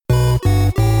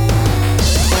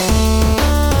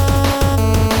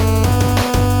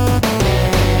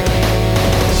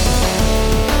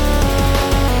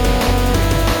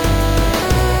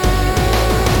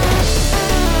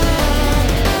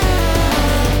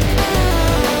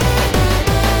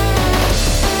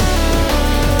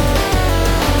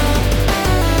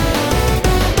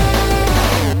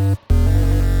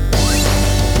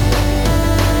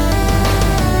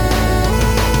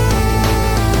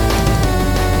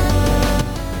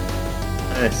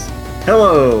Yes.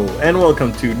 Hello, and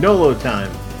welcome to No Load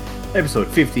Time, episode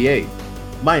 58.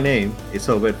 My name is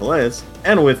Obed Velez,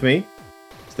 and with me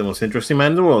is the most interesting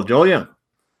man in the world, Joel Young.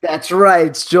 That's right.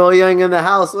 It's Joel Young in the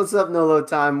house. What's up, No Load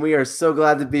Time? We are so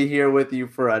glad to be here with you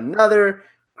for another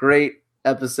great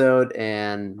episode.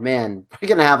 And man, we're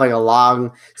going to have like a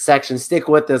long section. Stick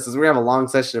with us as we're going to have a long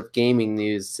session of gaming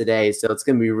news today. So it's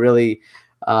going to be really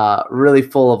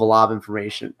full of a lot of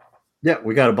information. Yeah,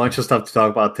 we got a bunch of stuff to talk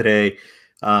about today.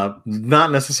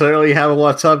 Not necessarily have a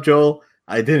what's up, Joel.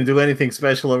 I didn't do anything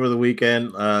special over the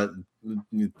weekend.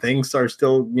 Things are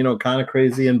still, kind of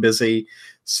crazy and busy.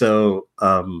 So,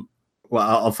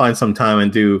 I'll find some time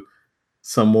and do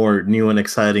some more new and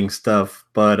exciting stuff.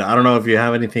 But I don't know if you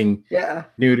have anything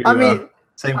new to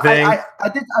same thing. I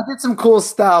did some cool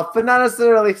stuff, but not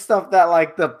necessarily stuff that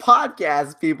like the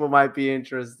podcast people might be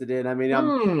interested in. I mean,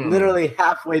 I'm literally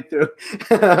halfway through.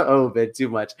 A bit too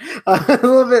much. A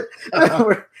little bit. I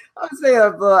would say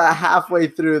I'm halfway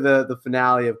through the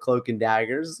finale of Cloak and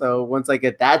Daggers. So once I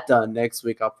get that done next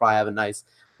week, I'll probably have a nice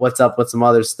what's up with some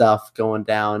other stuff going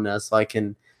down, so I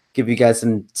can give you guys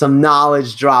some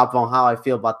knowledge drop on how I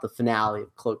feel about the finale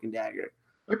of Cloak and Dagger.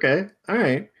 Okay. All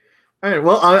right.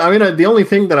 Well, I mean, the only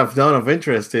thing that I've done of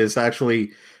interest is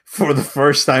actually, for the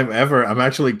first time ever, I'm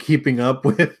actually keeping up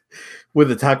with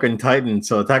Attack on Titan.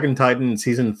 So Attack on Titan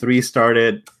season 3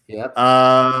 started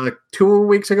 2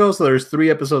 weeks ago. So there's 3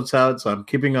 episodes out. So I'm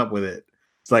keeping up with it.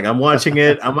 It's like I'm watching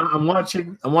it. I'm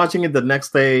watching it the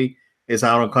next day. It's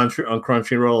out on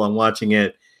Crunchyroll. I'm watching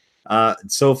it.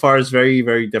 So far, it's very,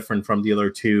 very different from the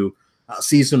other 2.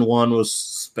 Season 1 was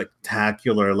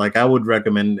spectacular. Like, I would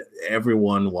recommend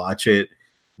everyone watch it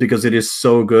because it is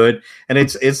so good. And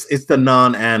it's the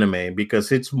non-anime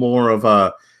because it's more of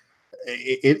a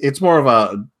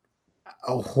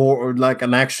horror, like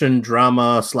an action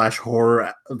drama /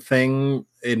 horror thing,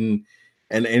 and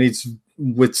it's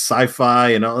with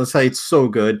sci-fi and all. It's so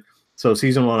good. So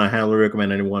season 1, I highly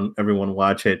recommend everyone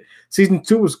watch it. Season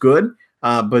 2 was good.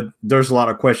 But there's a lot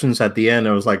of questions at the end.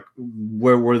 I was like,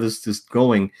 where is this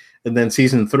going? And then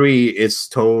season 3 is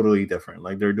totally different.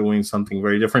 Like, they're doing something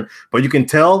very different. But you can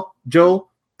tell, Joe,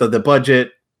 that the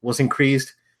budget was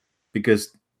increased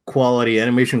because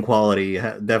animation quality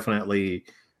definitely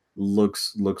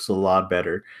looks a lot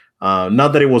better.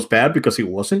 Not that it was bad, because it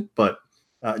wasn't, but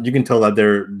you can tell that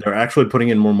they're actually putting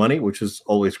in more money, which is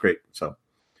always great. So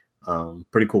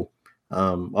pretty cool.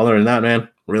 Other than that, man,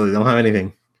 really don't have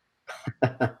anything.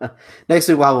 Next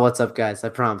week, wow, what's up, guys? I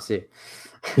promise you.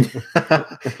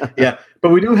 Yeah, but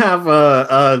we do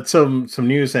have some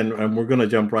news, and we're gonna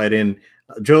jump right in.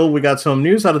 Joel, we got some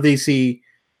news out of DC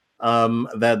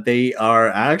that they are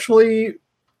actually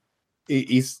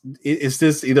is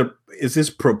this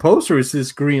proposed or is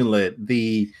this greenlit,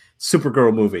 the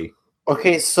Supergirl movie?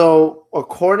 Okay, so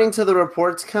according to the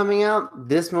reports coming out,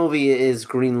 this movie is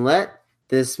greenlit.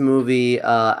 This movie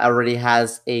already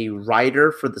has a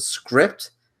writer for the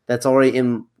script that's already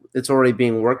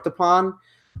being worked upon.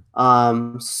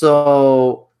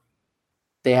 So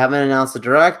they haven't announced the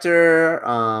director.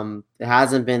 It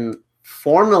hasn't been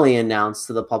formally announced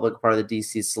to the public part of the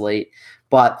DC slate,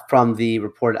 but from the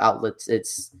report outlets,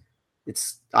 it's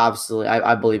obviously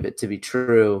I believe it to be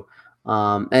true.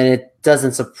 And it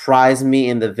doesn't surprise me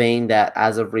in the vein that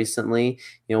as of recently,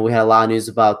 we had a lot of news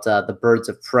about the Birds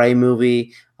of Prey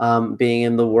movie being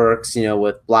in the works,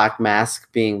 with Black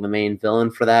Mask being the main villain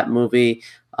for that movie.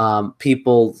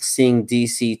 People seeing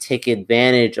DC take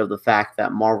advantage of the fact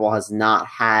that Marvel has not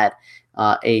had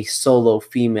a solo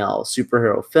female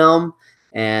superhero film.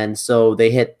 And so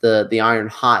they hit the iron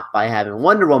hot by having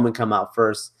Wonder Woman come out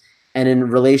first. And in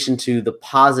relation to the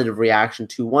positive reaction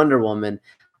to Wonder Woman,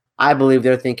 I believe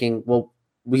they're thinking, well,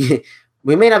 we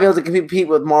may not be able to compete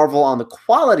with Marvel on the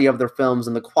quality of their films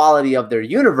and the quality of their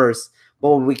universe, but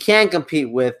what we can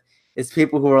compete with is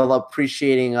people who are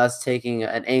appreciating us taking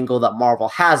an angle that Marvel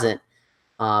hasn't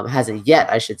yet,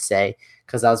 I should say,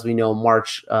 because as we know,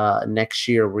 March next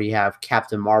year we have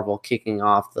Captain Marvel kicking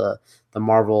off the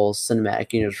Marvel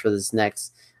Cinematic Universe for this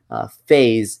next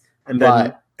phase. And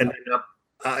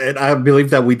I believe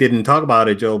that we didn't talk about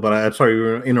it, Joe, but I'm sorry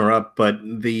to interrupt, but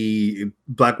the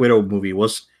Black Widow movie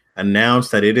was announced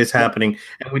that it is happening,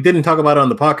 and we didn't talk about it on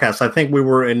the podcast. I think we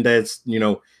were in that,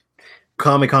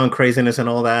 Comic-Con craziness and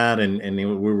all that, and we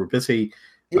were busy.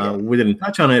 We didn't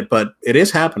touch on it, but it is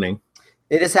happening.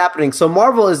 It is happening. So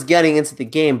Marvel is getting into the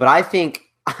game, but I think,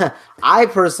 I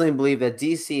personally believe that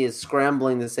DC is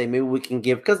scrambling to say maybe we can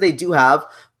give, because they do have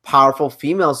powerful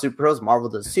female superheroes. Marvel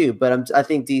does too, but I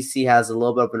think DC has a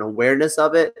little bit of an awareness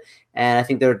of it, and I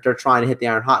think they're trying to hit the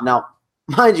iron hot. Now,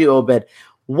 mind you, Obed,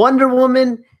 Wonder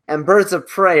Woman and Birds of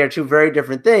Prey are two very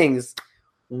different things.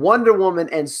 Wonder Woman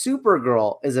and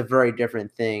Supergirl is a very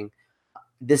different thing.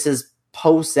 This is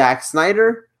post Zack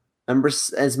Snyder. Remember,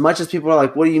 as much as people are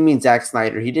like, what do you mean Zack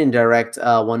Snyder? He didn't direct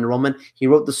Wonder Woman. He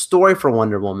wrote the story for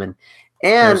Wonder Woman.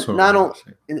 And not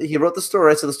only he wrote the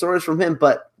story, so the story is from him,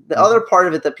 but the other part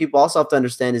of it that people also have to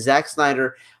understand is Zack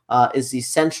Snyder is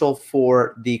essential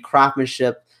for the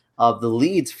craftsmanship of the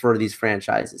leads for these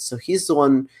franchises. So he's the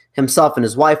one himself and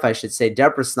his wife, I should say,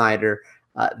 Deborah Snyder,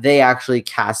 they actually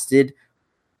casted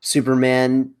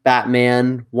Superman,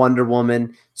 Batman, Wonder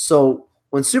Woman. So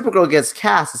when Supergirl gets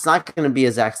cast, it's not going to be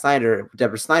a Zack Snyder,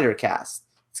 Deborah Snyder cast.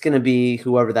 It's going to be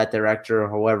whoever that director or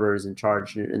whoever is in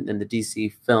charge in the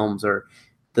DC films or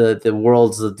the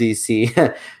worlds of DC.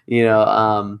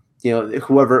 Whoever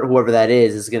that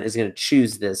is going to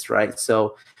choose this, right?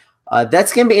 So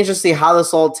that's going to be interesting how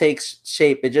this all takes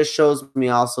shape. It just shows me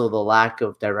also the lack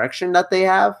of direction that they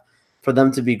have for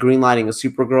them to be greenlighting a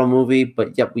Supergirl movie,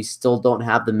 but yet we still don't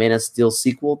have the Man of Steel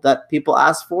sequel that people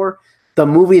asked for. The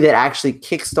movie that actually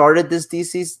kickstarted this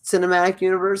DC cinematic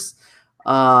universe.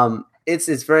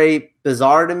 It's very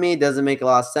bizarre to me. It doesn't make a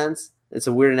lot of sense. It's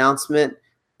a weird announcement.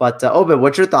 But Obed,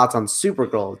 what's your thoughts on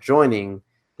Supergirl joining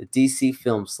the DC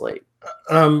film slate?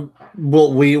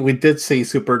 Well, we did see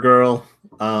Supergirl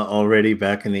already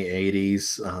back in the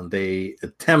 80s. They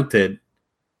attempted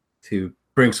to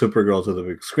bring Supergirl to the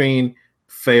big screen,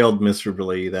 failed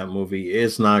miserably. That movie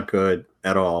is not good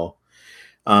at all.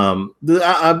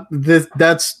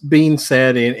 That's being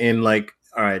said in like,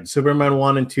 all right, Superman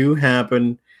 1 and 2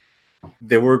 happened.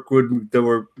 They were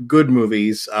good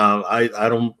movies. I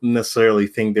don't necessarily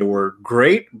think they were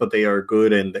great, but they are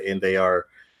good and they are,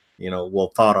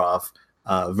 well thought of.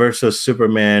 Versus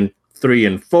Superman 3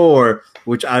 and 4,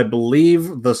 which I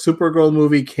believe the Supergirl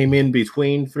movie came in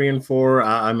between 3 and 4.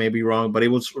 I may be wrong, but it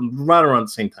was right around the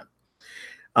same time.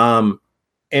 And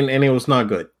it was not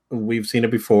good. We've seen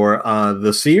it before.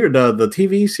 The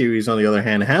TV series, on the other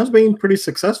hand, has been pretty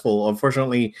successful.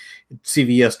 Unfortunately,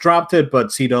 CBS dropped it, but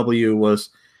CW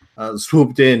was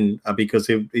swooped in because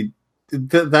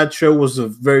that show was a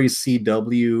very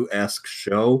CW-esque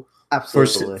show.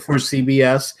 Absolutely. For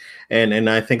CBS, and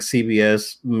I think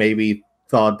CBS maybe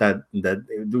thought that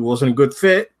it wasn't a good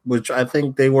fit, which I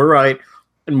think they were right,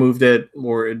 and moved it,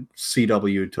 or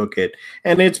CW took it,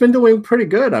 and it's been doing pretty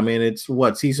good. I mean, it's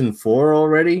season 4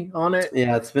 already on it.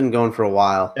 Yeah, it's been going for a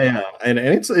while. Yeah, and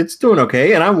it's doing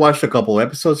okay. And I watched a couple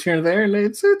episodes here and there, and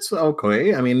it's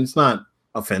okay. I mean, it's not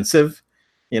offensive,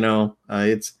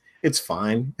 it's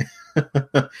fine,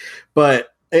 but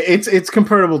it's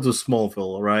comparable to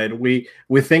Smallville, right? We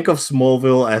think of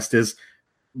Smallville as this,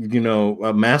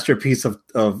 a masterpiece of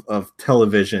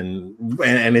television,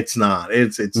 and it's not.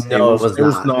 It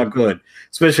was not good,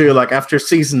 especially like after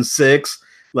season 6,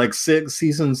 like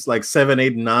seasons like 7,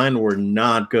 8, and 9 were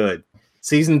not good.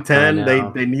 Season 10,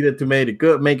 they needed to make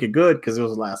it good because it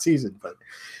was last season, but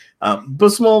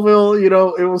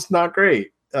Smallville, it was not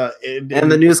great.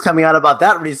 And the news coming out about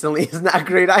that recently is not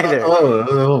great either.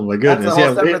 Oh my goodness!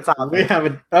 We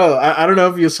haven't. Oh, I don't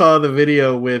know if you saw the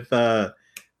video with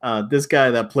this guy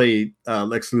that played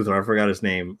Lex Luthor. I forgot his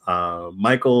name.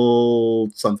 Michael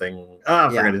something. I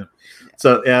forgot his name.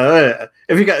 So yeah,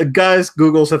 if you guys,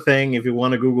 Google's a thing. If you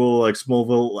want to Google like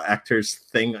Smallville actors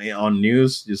thing on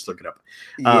news, just look it up.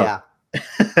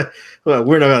 Well,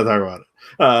 we're not going to talk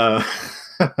about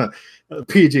it.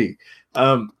 PG.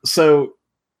 So.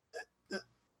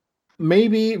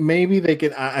 Maybe they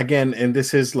could again, and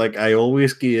this is like I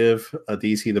always give a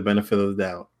DC the benefit of the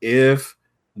doubt. If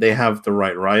they have the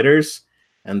right writers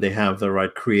and they have the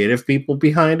right creative people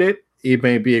behind it, it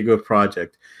may be a good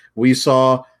project. We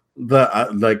saw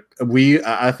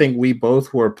I think we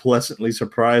both were pleasantly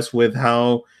surprised with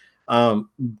how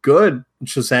good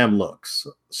Shazam looks.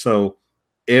 So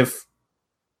if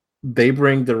they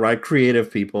bring the right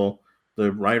creative people,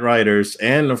 the right writers,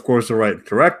 and of course the right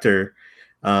director,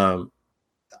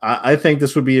 I think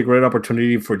this would be a great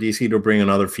opportunity for DC to bring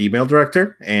another female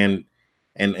director and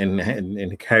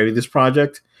carry this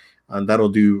project. That'll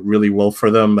do really well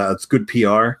for them. It's good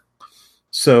PR.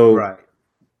 So right.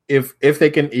 if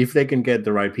they can get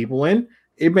the right people in,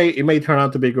 it may turn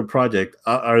out to be a good project.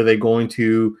 Are they going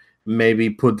to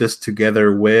maybe put this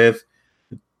together with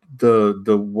the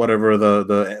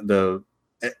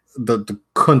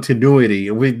continuity?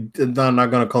 I'm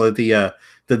not going to call it the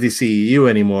DCEU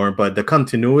anymore, but the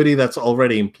continuity that's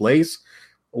already in place,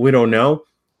 we don't know.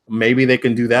 Maybe they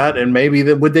can do that, and maybe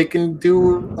they can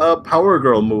do a Power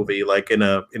Girl movie like in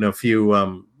a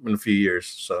few years.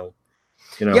 So,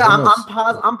 yeah,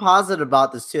 I'm positive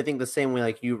about this too. I think the same way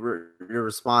like you're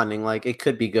responding, like it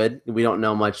could be good. We don't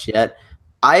know much yet,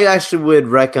 I actually would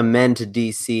recommend to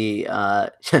DC,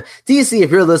 DC,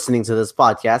 if you're listening to this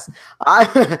podcast,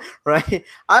 I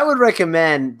would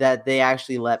recommend that they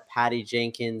actually let Patty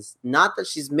Jenkins, not that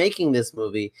she's making this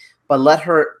movie, but let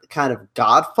her kind of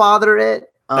godfather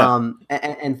it,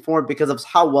 and form, because of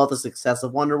how well the success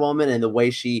of Wonder Woman and the way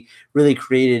she really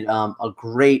created a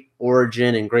great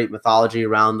origin and great mythology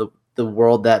around the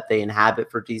world that they inhabit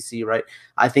for DC, right?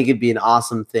 I think it'd be an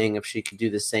awesome thing if she could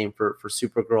do the same for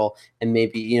Supergirl, and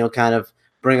maybe, you know, kind of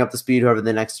bring up the speed whoever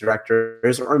the next director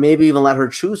is, or maybe even let her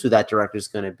choose who that director is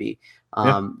going to be.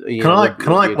 Kind of like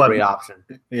what, great option.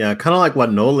 Yeah, kind of like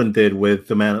what Nolan did with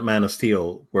the Man of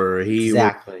Steel, where he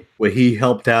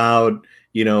helped out,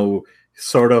 you know,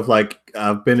 sort of like,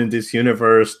 I've been in this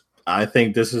universe, I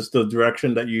think this is the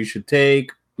direction that you should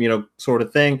take, you know, sort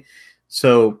of thing.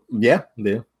 So yeah,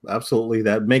 absolutely,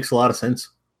 that makes a lot of sense.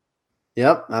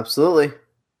 Yep, absolutely.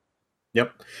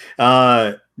 Yep.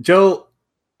 Joe,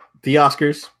 the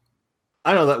Oscars.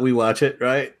 I know that we watch it,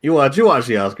 right? You watch the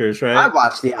Oscars, right? I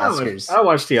watch the Oscars. I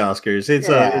watch the Oscars.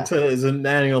 It's an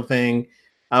annual thing.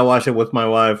 I watch it with my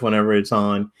wife whenever it's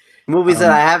on. Movies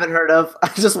that I haven't heard of, I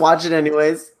just watch it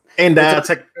anyways. And that's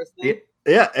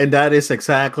and that is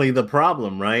exactly the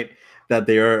problem, right? That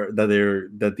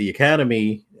the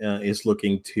Academy is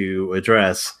looking to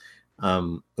address.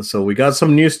 So we got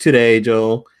some news today,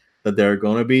 Joel, that there are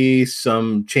going to be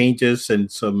some changes and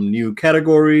some new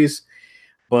categories.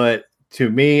 But to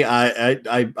me,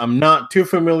 I'm not too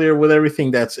familiar with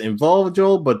everything that's involved,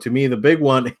 Joel. But to me, the big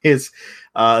one is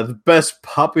the best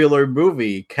popular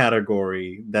movie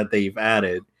category that they've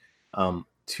added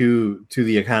to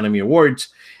the Academy Awards.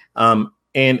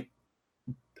 And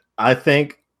I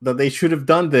think that they should have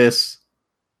done this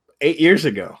 8 years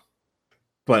ago,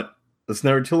 but it's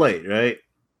never too late, right?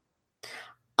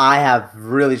 I have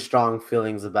really strong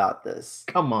feelings about this.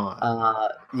 Come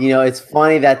on. You know, it's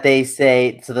funny that they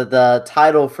say, so that the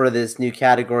title for this new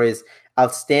category is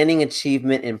Outstanding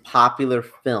Achievement in Popular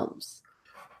Films.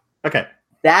 Okay.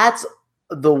 That's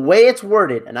the way it's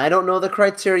worded, and I don't know the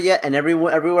criteria yet, and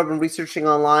everyone I've been researching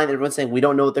online, everyone's saying we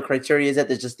don't know what the criteria is yet.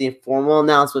 There's just the informal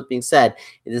announcement being said.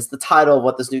 It is the title of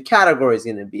what this new category is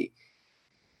going to be.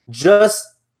 Just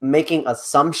making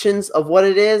assumptions of what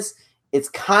it is, it's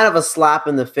kind of a slap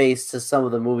in the face to some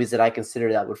of the movies that I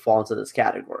consider that would fall into this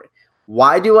category.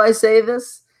 Why do I say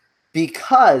this?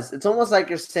 Because it's almost like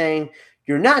you're saying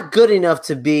you're not good enough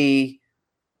to be,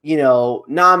 you know,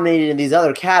 nominated in these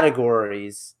other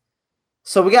categories.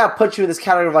 So we got to put you in this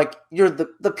category of like, you're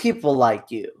the people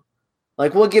like you.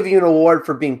 Like, we'll give you an award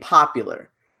for being popular.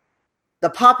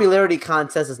 The popularity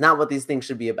contest is not what these things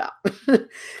should be about.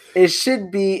 It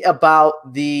should be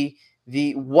about the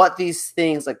what these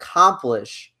things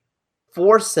accomplish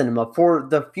for cinema, for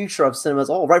the future of cinema as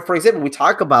a whole, right? For example, we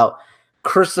talk about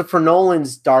Christopher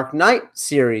Nolan's Dark Knight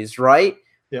series, right?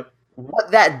 Yep. What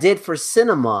that did for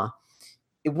cinema,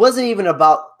 it wasn't even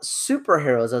about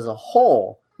superheroes as a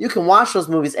whole. You can watch those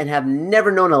movies and have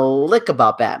never known a lick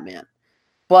about Batman.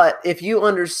 But if you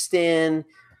understand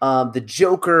the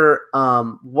Joker,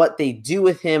 what they do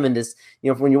with him, and this,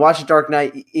 you know, when you watch The Dark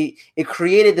Knight, it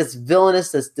created this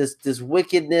villainous, this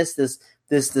wickedness,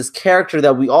 this character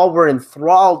that we all were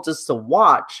enthralled just to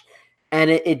watch.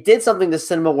 And it did something to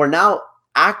cinema where now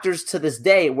actors to this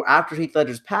day, after Heath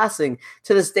Ledger's passing,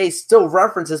 to this day still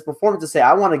reference his performance to say,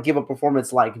 I want to give a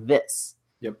performance like this.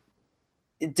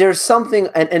 There's something,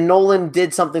 and Nolan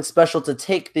did something special to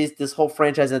take this whole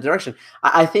franchise in that direction.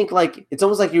 I think like it's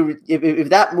almost like if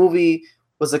that movie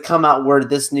was to come out where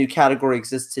this new category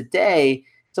exists today,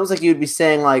 it's almost like you'd be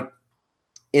saying like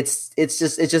it's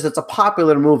a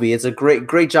popular movie. It's a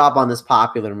great job on this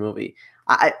popular movie.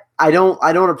 I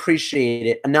don't appreciate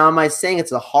it. Now, am I saying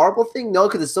it's a horrible thing? No,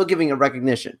 because it's still giving a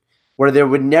recognition where they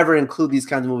would never include these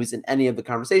kinds of movies in any of the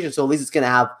conversation. So at least it's gonna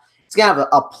have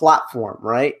a platform,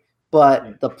 right?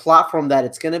 But the platform that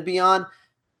it's going to be on,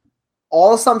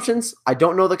 all assumptions, I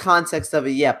don't know the context of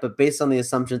it yet, but based on the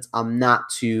assumptions, I'm not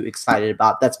too excited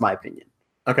about. That's my opinion.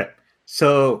 Okay.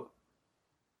 So,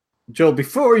 Joel,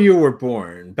 before you were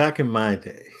born, back in my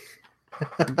day.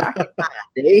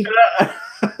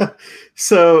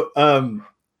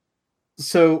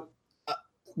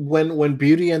 When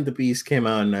Beauty and the Beast came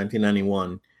out in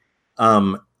 1991,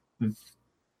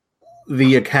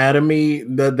 the Academy,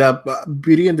 the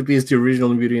Beauty and the Beast, the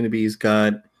original Beauty and the Beast,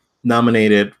 got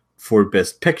nominated for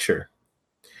Best Picture.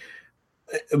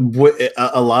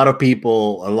 A lot of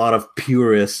people, a lot of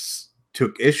purists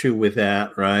took issue with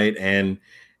that, right? And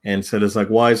said it's like,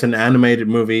 why is an animated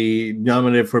movie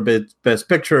nominated for Best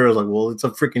Picture? I was like, well, it's a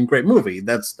freaking great movie.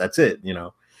 That's it, you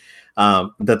know.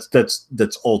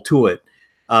 That's all to it.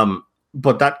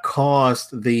 but that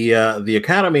caused the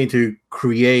Academy to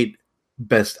create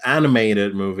Best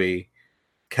Animated Movie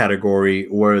category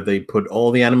where they put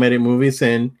all the animated movies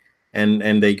in,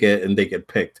 and they get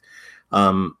picked.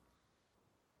 Um,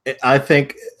 I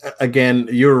think again,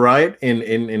 you're right,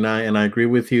 and I agree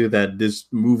with you that these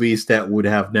movies that would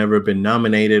have never been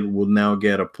nominated will now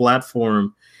get a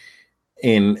platform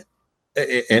in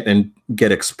and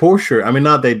get exposure. I mean,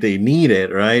 not that they need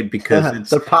it, right? Because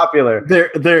They're popular.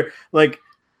 They're like,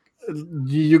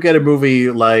 you get a movie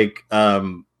like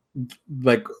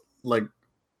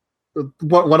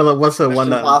what one of the what's the Mission one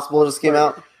that Impossible just came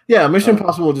out. yeah, Mission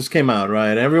Impossible just came out,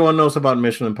 right? Everyone knows about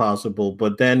Mission Impossible,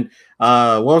 but then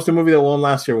what was the movie that won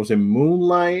last year? Was it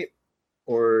Moonlight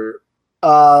or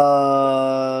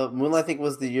Moonlight? I think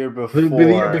was the year the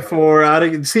year before. before? I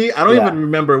don't even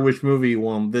remember which movie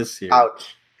won this year.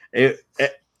 Ouch!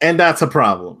 And that's a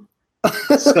problem.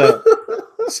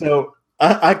 So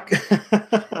I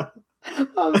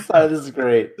I'm sorry, this is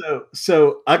great.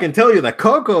 So I can tell you that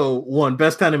Coco won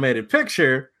Best Animated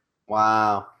Picture.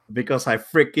 Wow. Because I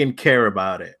freaking care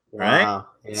about it, right? Wow.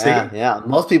 Yeah, see? Yeah.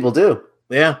 Most people do.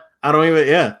 Yeah, I don't even.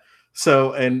 Yeah.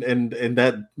 So and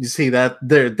that you see that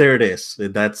there it is.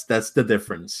 That's the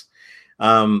difference.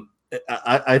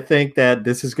 I think that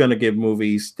this is going to give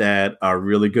movies that are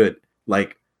really good.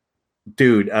 Like,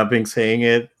 dude, I've been saying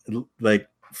it. Like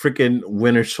freaking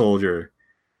Winter Soldier.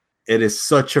 It is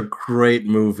such a great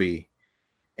movie.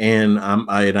 And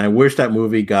I wish that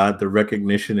movie got the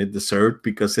recognition it deserved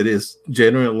because it is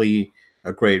genuinely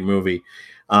a great movie.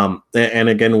 And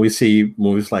again, we see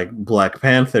movies like Black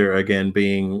Panther again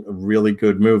being a really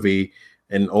good movie,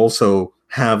 and also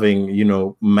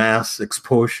having mass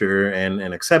exposure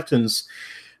and acceptance.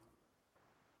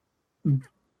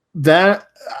 That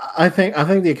I think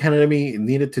the Academy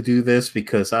needed to do this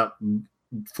because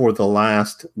for the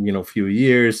last few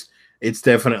years, it's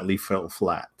definitely fell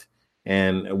flat.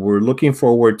 And we're looking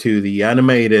forward to the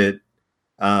animated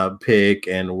pick,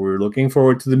 and we're looking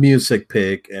forward to the music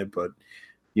pick. But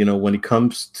when it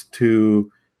comes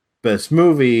to best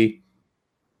movie,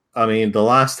 I mean, the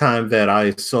last time that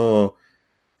I saw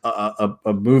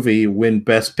a movie win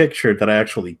best picture that I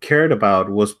actually cared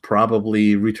about was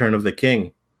probably Return of the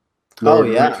King. Lord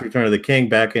of the Rings, Return of the King,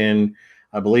 back in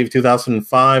I believe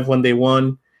 2005 when they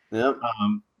won. Yep.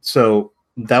 So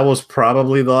that was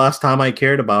probably the last time I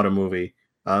cared about a movie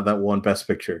that won Best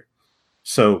Picture.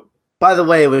 So, by the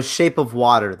way, it was Shape of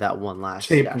Water that won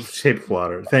last year. Shape of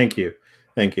Water. Thank you.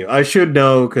 I should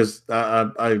know because I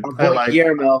like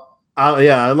Guillermo.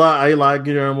 I like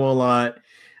Guillermo a lot.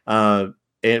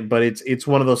 But it's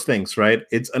one of those things, right?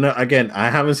 It's again, I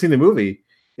haven't seen the movie.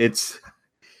 It's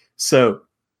so.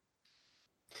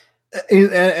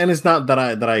 And it's not that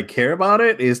I care about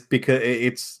it. It's because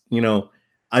it's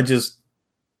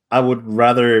I would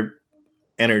rather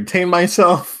entertain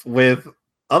myself with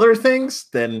other things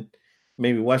than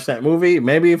maybe watch that movie.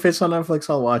 Maybe if it's on Netflix,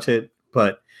 I'll watch it.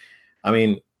 But I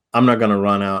mean, I'm not gonna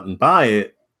run out and buy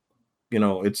it.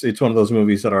 It's one of those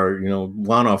movies that are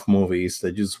one-off movies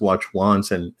that you just watch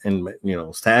once and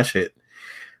stash it.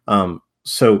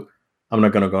 So I'm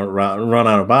not gonna go run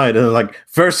out and buy it. Like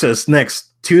versus next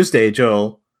Tuesday,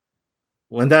 Joel,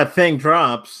 when that thing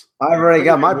drops. I already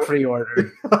got my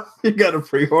pre-order. You got a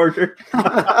pre-order? It's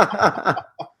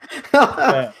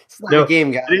not a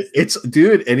game, guys. It's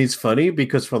dude, and it's funny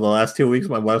because for the last 2 weeks,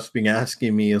 my wife's been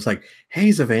asking me, it's like, hey,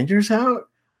 is Avengers out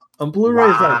on Blu-ray?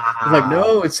 Wow. It's like,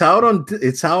 no, it's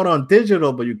out on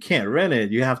digital, but you can't rent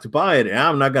it. You have to buy it. And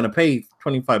I'm not gonna pay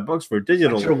 $25 for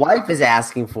digital. But your wife is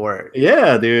asking for it.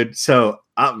 Yeah, dude. So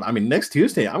I mean, next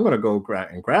Tuesday, I'm gonna go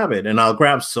grab it, and I'll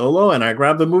grab Solo, and I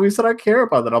grab the movies that I care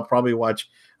about that I'll probably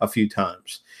watch a few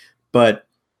times. But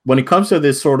when it comes to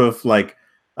this sort of like,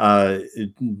 the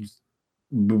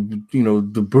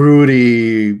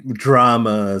broody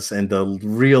dramas and the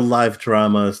real life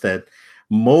dramas that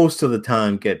most of the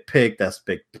time get picked as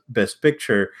best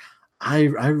picture, I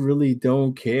really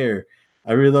don't care.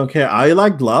 I really don't care. I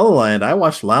liked La La Land. I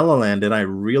watched La La Land and I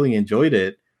really enjoyed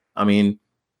it. I mean,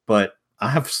 but I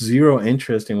have zero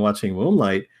interest in watching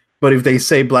Moonlight. But if they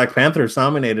say Black Panther is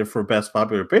nominated for Best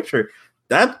Popular Picture,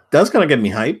 that's gonna get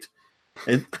me hyped.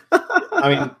 I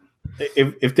mean,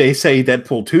 if they say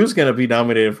Deadpool 2 is gonna be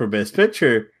nominated for Best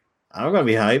Picture, I'm gonna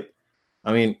be hyped.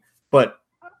 I mean, but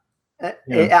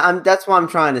that's what I'm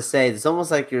trying to say. It's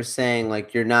almost like you're saying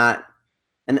like you're not.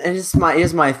 And here's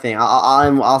my thing.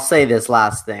 I'll say this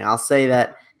last thing. I'll say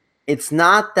that it's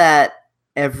not that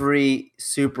every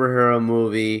superhero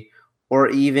movie or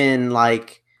even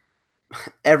like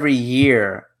every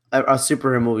year a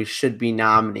superhero movie should be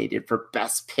nominated for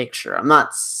Best Picture. I'm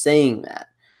not saying that.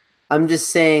 I'm just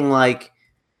saying, like,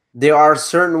 there are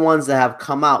certain ones that have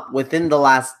come out within the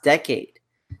last decade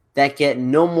that get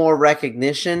no more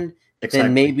recognition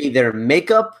than maybe their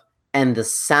makeup and the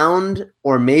sound,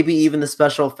 or maybe even the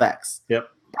special effects. Yep.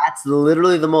 That's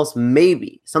literally the most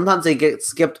maybe. Sometimes they get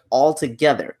skipped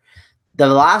altogether. The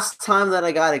last time that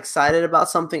I got excited about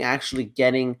something actually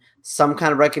getting some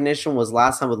kind of recognition was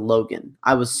last time with Logan.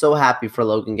 I was so happy for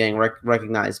Logan getting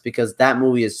recognized because that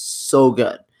movie is so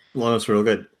good. Well, it's real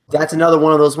good. That's another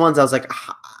one of those ones I was like,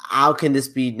 how can this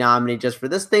be nominated just for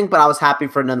this thing? But I was happy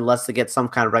for nonetheless to get some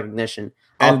kind of recognition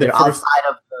out there outside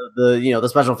of the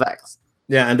special effects.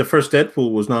 Yeah, and the first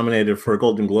Deadpool was nominated for a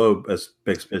Golden Globe as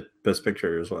best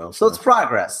picture as well. So it's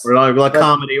progress. Or like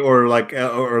comedy, or like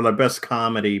best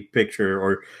comedy picture,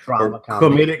 or drama,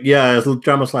 comedic. Yeah, it's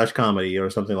drama / comedy or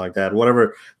something like that.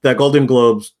 Whatever. The Golden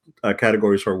Globes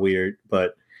categories are weird,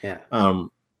 but yeah.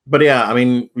 But yeah, I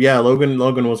mean, yeah, Logan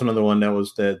was another one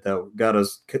that got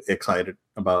us excited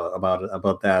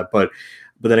about that. But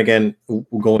then again,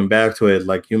 going back to it,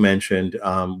 like you mentioned,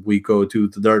 we go to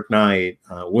The Dark Knight,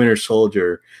 Winter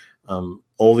Soldier,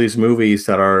 all these movies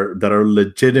that are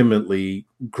legitimately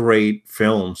great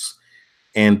films,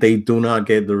 and they do not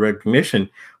get the recognition.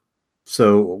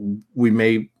 So we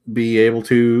may be able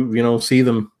to, see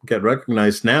them get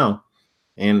recognized now,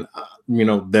 and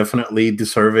definitely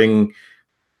deserving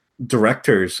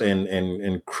directors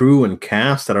and crew and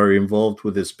cast that are involved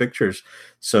with his pictures.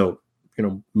 So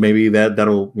maybe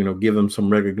that'll give them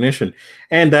some recognition.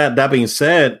 And that being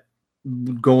said,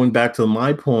 going back to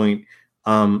my point,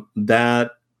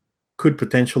 that could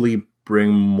potentially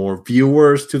bring more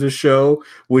viewers to the show,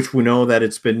 which we know that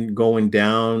it's been going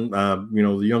down.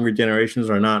 The younger generations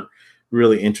are not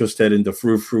really interested in the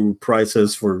frou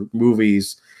prices for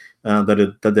movies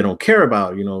that they don't care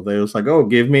about. They're just like, oh,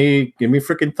 give me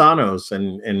freaking Thanos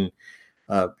and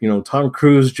Tom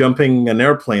Cruise jumping an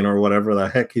airplane or whatever the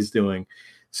heck he's doing.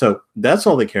 So that's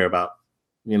all they care about.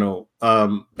 And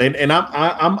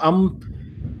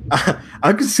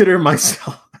I consider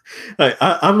myself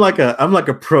I'm like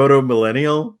a proto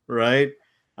millennial, right?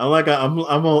 I'm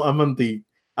the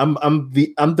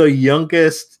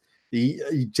youngest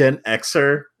Gen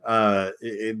Xer,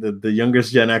 the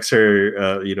youngest Gen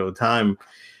Xer, time,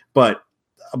 but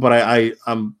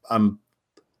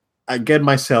I get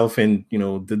myself in,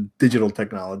 the digital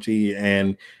technology,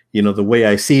 and the way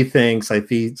I see things,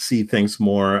 see things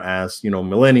more as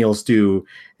millennials do,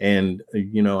 and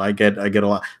I get a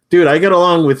lot, dude. I get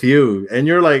along with you, and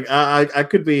you're like, I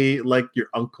could be like your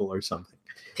uncle or something.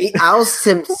 He ousts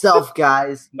himself,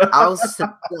 guys. He ousts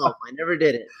himself. I never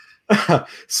did it.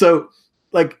 So,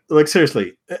 like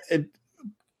seriously,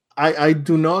 I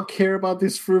do not care about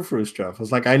this frou stuff.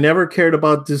 It's like I never cared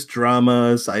about these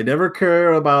dramas. I never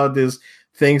care about these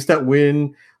things that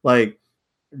win, like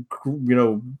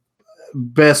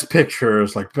best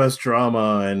pictures, like best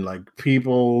drama, and like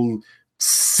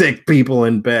sick people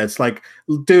in beds. Like,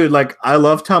 dude, like I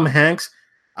love Tom Hanks.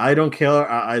 I don't care.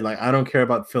 I don't care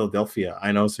about Philadelphia.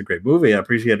 I know it's a great movie. I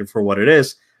appreciate it for what it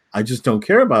is. I just don't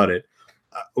care about it.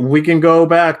 We can go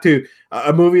back to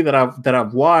a movie that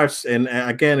I've watched, and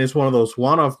again, it's one of those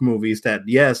one-off movies that,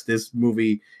 yes, this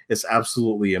movie is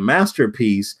absolutely a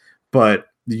masterpiece, but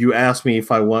you ask me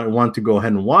if I want to go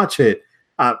ahead and watch it,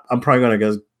 I'm probably going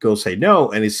to go say no,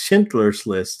 and it's Schindler's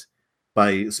List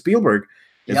by Spielberg.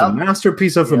 It's a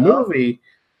masterpiece of a movie.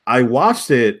 I watched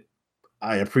it.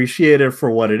 I appreciate it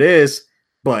for what it is,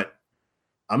 but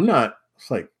I'm not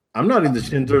in the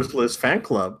Schindler's List fan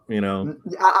club,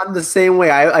 I'm the same way.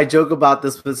 I joke about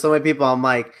this with so many people. I'm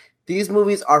like, these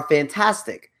movies are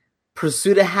fantastic.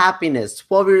 Pursuit of Happiness,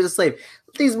 12 Years a Slave.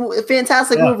 These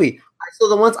fantastic movie. I saw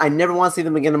the ones. I never want to see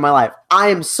them again in my life. I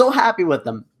am so happy with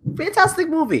them. Fantastic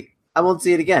movie. I won't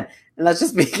see it again. And that's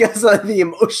just because of the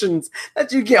emotions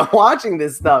that you get watching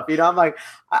this stuff. I'm like,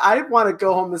 I want to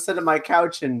go home and sit on my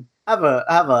couch and have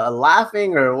a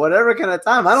laughing or whatever kind of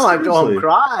time. I don't want to go home and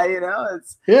cry,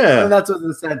 It's and that's what's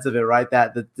the sense of it, right?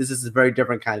 That this is a very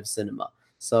different kind of cinema.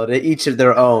 So to each of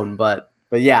their own, but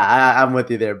yeah, I'm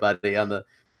with you there, buddy, on the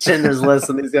Schindler's List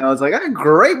and these guys. I was like, a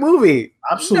great movie.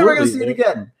 Absolutely. I'm never gonna see it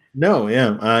again. No,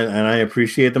 yeah, I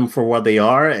appreciate them for what they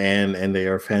are, and they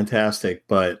are fantastic.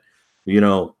 But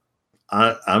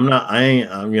I'm not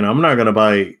gonna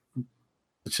buy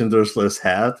Schindler's List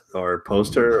hat or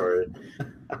poster or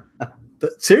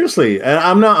seriously.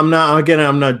 I'm not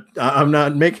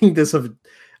making this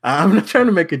I'm not trying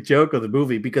to make a joke of the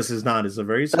movie, because it's not. It's a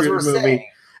very serious movie.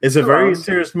 It's a very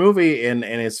serious movie, and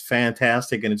it's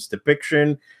fantastic, and it's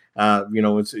depiction.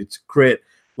 It's grit.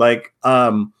 Like,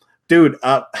 dude,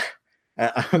 I'm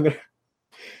gonna.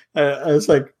 It's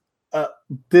like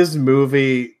this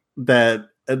movie that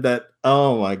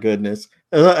oh my goodness.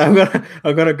 I'm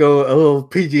gonna go a little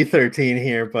PG-13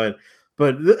 here, but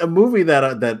a movie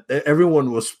that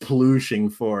everyone was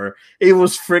splooshing for. It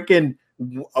was freaking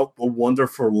a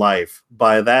Wonderful Life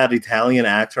by that Italian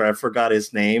actor. I forgot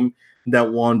his name,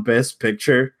 that won Best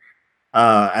Picture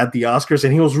at the Oscars,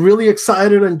 and he was really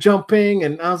excited and jumping.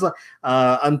 And I was like,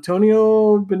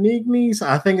 Antonio Benigni,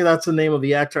 I think that's the name of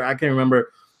the actor. I can't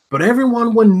remember, but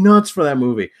everyone went nuts for that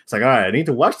movie. It's like, all right, I need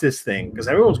to watch this thing because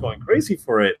everyone's going crazy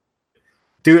for it.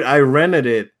 Dude, I rented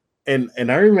it, and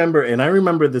I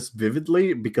remember this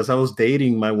vividly because I was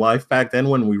dating my wife back then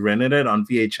when we rented it on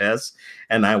VHS,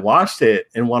 and I watched it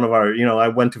in one of our, I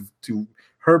went to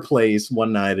her place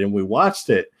one night and we watched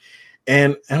it,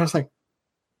 and I was like,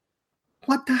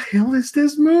 what the hell is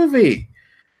this movie?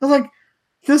 I was like,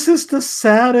 this is the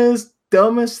saddest,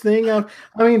 dumbest thing I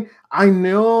mean, I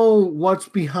know what's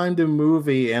behind the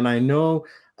movie, and I know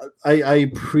I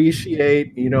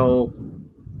appreciate,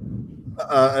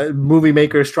 movie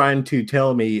makers trying to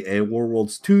tell me a World War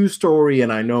II story,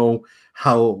 and I know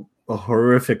how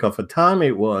horrific of a time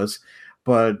it was,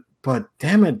 but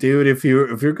damn it, dude, if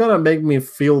you're gonna make me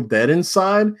feel dead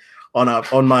inside on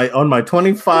my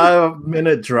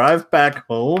 25-minute drive back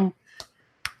home,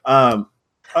 I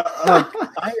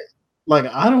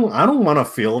don't want to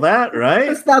feel that, right?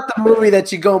 It's not the movie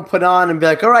that you go and put on and be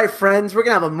like, all right, friends, we're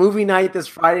gonna have a movie night this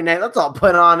Friday night. Let's all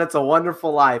put on It's a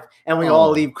Wonderful Life, and we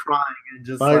all leave crying and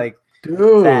just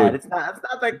dude, sad. It's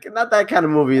not that kind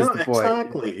of movie. Is the point.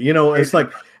 Exactly.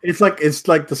 It's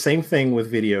like the same thing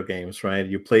with video games, right?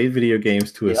 You play video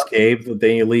games to escape the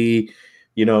daily,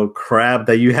 crap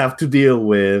that you have to deal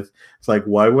with. It's like,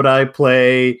 why would I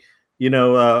play,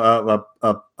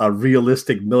 a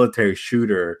realistic military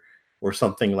shooter or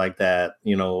something like that,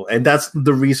 and that's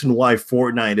the reason why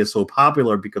Fortnite is so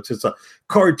popular, because it's a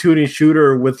cartoony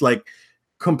shooter with like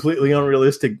completely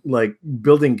unrealistic like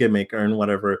building gimmick or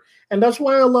whatever. And that's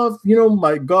why I love,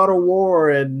 my God of War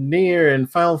and Nier and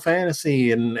Final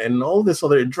Fantasy and all this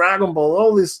other Dragon Ball,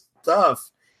 all this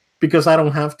stuff, because I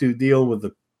don't have to deal with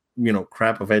the,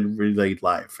 crap of everyday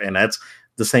life. And that's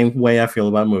the same way I feel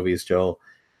about movies, Joel.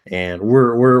 And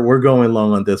we're going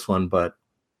long on this one, but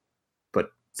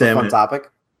it's a fun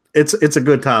topic. It's a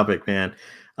good topic, man.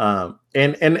 And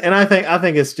I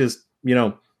think it's just,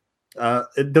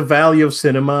 the value of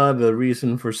cinema, the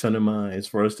reason for cinema is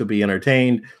for us to be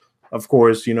entertained. Of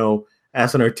course,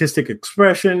 as an artistic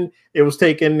expression, it was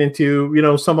taken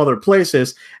into, some other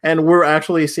places. And we're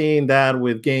actually seeing that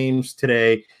with games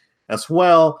today as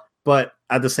well. But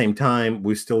at the same time,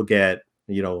 we still get,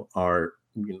 our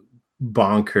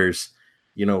bonkers,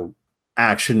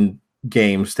 action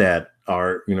games that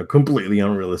are, completely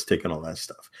unrealistic and all that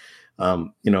stuff. I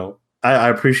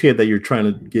appreciate that you're trying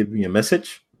to give me a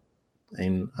message,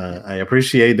 and I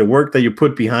appreciate the work that you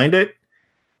put behind it.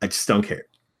 I just don't care.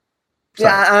 Sorry.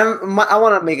 Yeah, I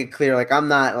want to make it clear. Like, I'm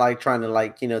not like trying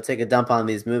to take a dump on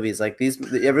these movies. Like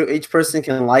each person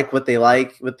can like what they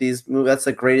like with these movies. That's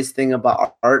the greatest thing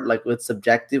about art. Like, it's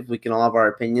subjective. We can all have our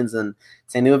opinions, and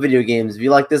same thing with video games. If you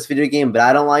like this video game, but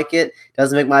I don't like it,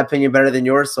 doesn't make my opinion better than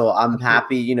yours. So I'm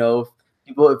happy.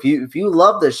 People, if you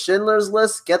love the Schindler's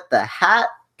List, get the hat,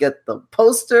 get the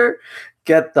poster,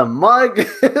 get the mug.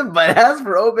 But as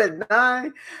for Obed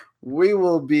Nye, we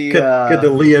will be get the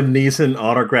Liam Neeson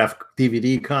autographed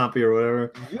DVD copy or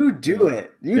whatever. You do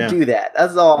it. You do that.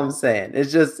 That's all I'm saying.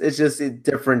 It's just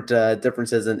different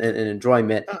differences in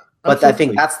enjoyment. But I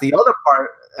think that's the other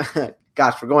part.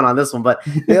 Gosh, we're going on this one. But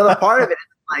the other part of it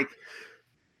is like,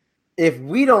 if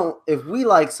we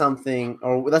like something,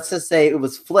 or let's just say it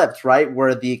was flipped, right?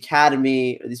 Where the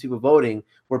Academy, these people voting,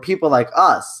 were people like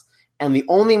us, and the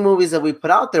only movies that we put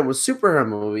out there were superhero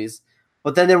movies.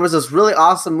 But then there was this really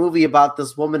awesome movie about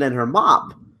this woman and her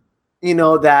mop,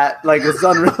 that like was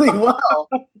done really well.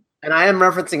 And I am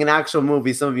referencing an actual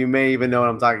movie. Some of you may even know what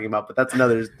I'm talking about, but that's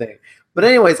another thing. But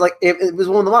anyways, like it was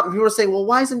one of the mop, and people were saying, well,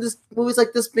 why isn't this movies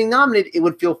like this being nominated? It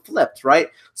would feel flipped, right?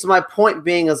 So my point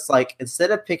being is, like, instead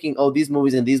of picking, these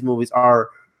movies and these movies are,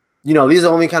 these are the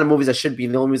only kind of movies that should be,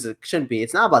 the only movies that shouldn't be.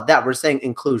 It's not about that. We're saying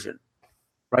inclusion,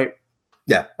 right?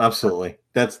 Yeah, absolutely.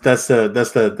 That's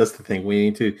the thing. We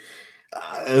need to.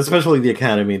 Especially the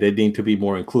Academy, they need to be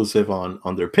more inclusive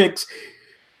on their picks,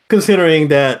 considering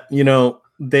that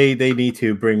they need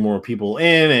to bring more people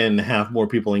in and have more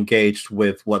people engaged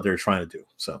with what they're trying to do.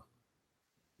 So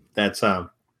that's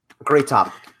great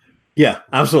topic. Yeah,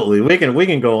 absolutely. We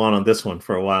can go on this one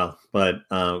for a while, but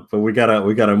we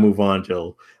gotta move on,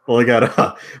 Joel. We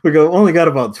only got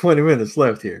about 20 minutes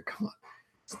left here. Come on,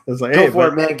 it's like, go for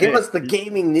it, man. Give us the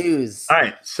gaming news. All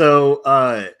right, so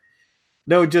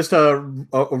No, just a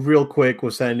real quick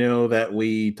was I know that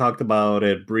we talked about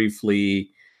it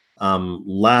briefly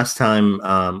last time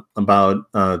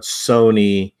about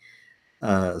Sony's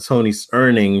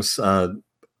earnings.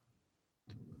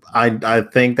 I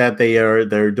think that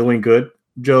they're doing good,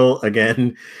 Joe.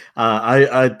 Again,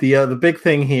 I the big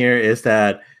thing here is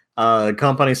that the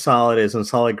company solid is on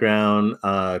solid ground.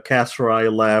 Castro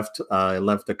left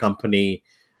the company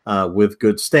with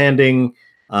good standing,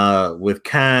 with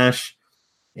cash,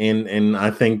 and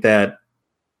I think that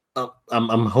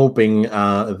I'm hoping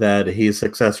that his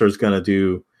successor is going to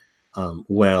do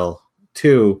well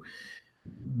too.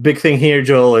 Big thing here,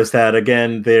 Joel, is that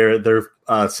again their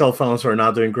cell phones are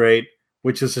not doing great,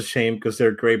 which is a shame because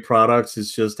they're great products.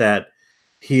 It's just that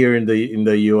here in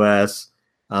the U.S.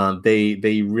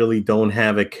 They really don't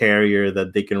have a carrier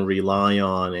that they can rely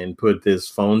on and put these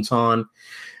phones on.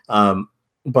 Um,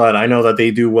 but I know that they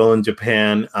do well in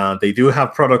Japan. They do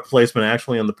have product placement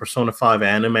actually on the Persona 5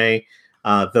 anime.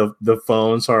 The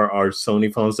phones are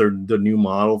Sony phones. They're the new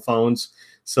model phones,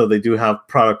 so they do have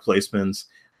product placements.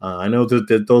 I know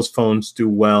that those phones do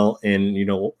well in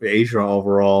Asia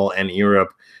overall and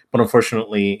Europe, but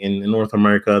unfortunately in North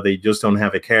America they just don't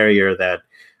have a carrier that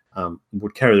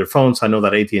would carry their phones. I know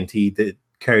that AT&T did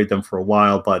carried them for a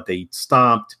while, but they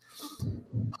stopped.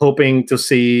 Hoping to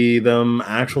see them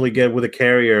actually get with a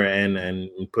carrier and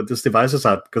put these devices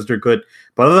out because they're good.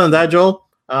 But other than that, Joel,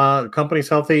 the company's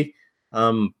healthy.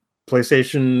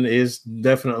 PlayStation is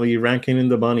definitely ranking in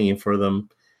the money for them.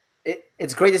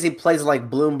 It's great to see places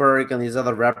like Bloomberg and these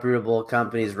other reputable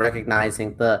companies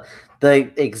recognizing the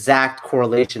exact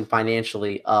correlation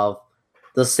financially of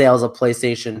the sales of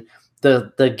PlayStation,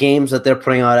 the games that they're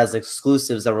putting out as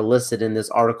exclusives that were listed in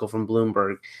this article from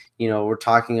Bloomberg. We're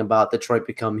talking about Detroit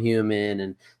Become Human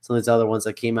and some of these other ones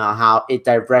that came out, how it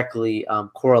directly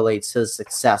correlates to the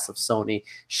success of Sony,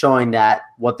 showing that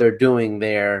what they're doing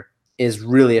there is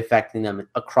really affecting them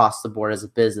across the board as a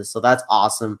business. So that's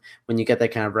awesome when you get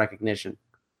that kind of recognition.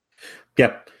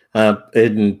 Yep.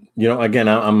 And again,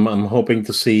 I'm hoping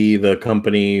to see the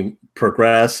company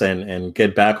progress and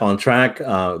get back on track.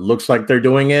 Looks like they're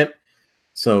doing it.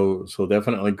 So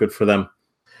definitely good for them.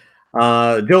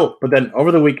 Joe, but then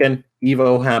over the weekend,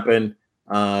 Evo happened.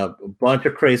 A bunch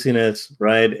of craziness,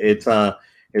 right? It's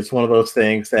one of those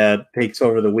things that takes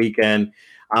over the weekend.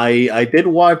 I did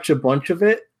watch a bunch of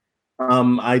it.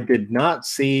 I did not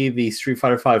see the Street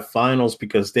Fighter V finals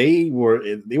because it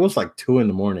was like 2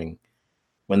 a.m.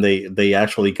 when they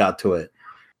actually got to it.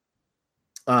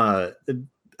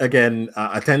 Again,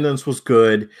 attendance was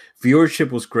good. Viewership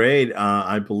was great.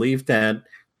 I believe that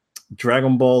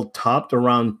Dragon Ball topped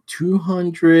around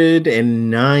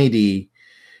 290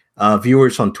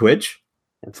 viewers on Twitch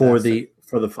for the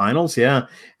finals. Yeah.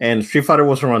 And Street Fighter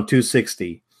was around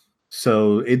 260.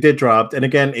 So it did drop. And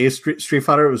again, Street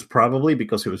Fighter was probably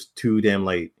because it was too damn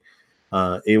late.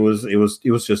 It was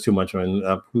just too much. I mean,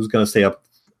 who's gonna stay up,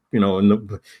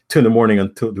 in 2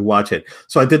 a.m. to watch it?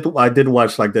 So I did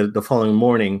watch like the following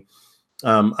morning.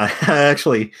 I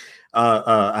actually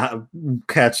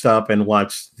catched up and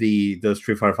watched the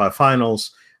Street Fighter V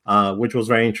finals, which was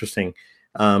very interesting.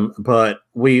 But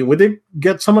we did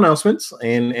get some announcements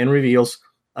and reveals.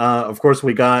 Of course,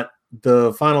 we got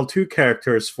the final 2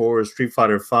 characters for Street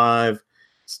Fighter V,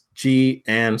 G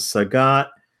and Sagat.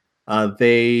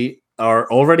 They are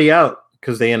already out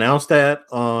because they announced that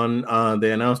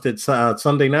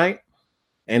Sunday night,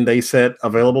 and they said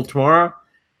available tomorrow.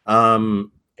 And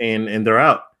they're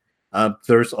out.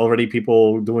 There's already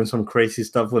people doing some crazy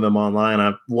stuff with them online.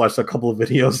 I've watched a couple of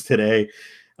videos today.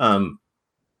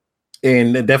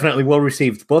 And definitely well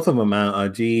received. Both of them.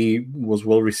 G was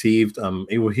well received.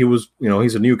 He was,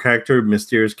 he's a new character,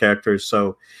 mysterious character,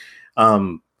 so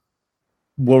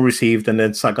well received. And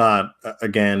then Sagat,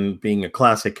 again, being a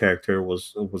classic character,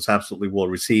 was absolutely well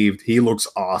received. He looks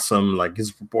awesome. Like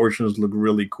his proportions look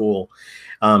really cool,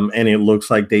 and it looks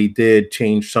like they did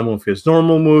change some of his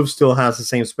normal moves. Still has the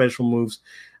same special moves,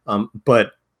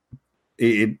 but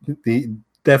they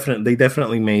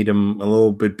definitely made him a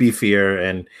little bit beefier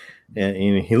and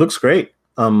he looks great.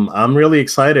 I'm really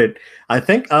excited. I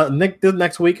think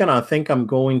next weekend, I think I'm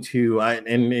going to. I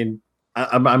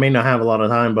may not have a lot of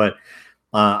time, but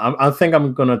I think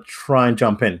I'm gonna try and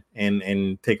jump in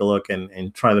and take a look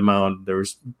and try them out.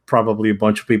 There's probably a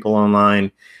bunch of people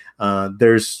online.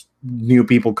 There's new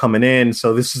people coming in,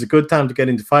 so this is a good time to get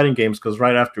into fighting games because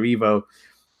right after Evo,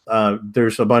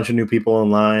 there's a bunch of new people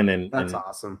online, and that's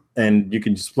awesome. And you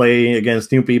can just play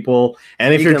against new people.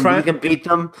 And if you can beat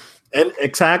them. And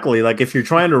exactly, like if you're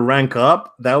trying to rank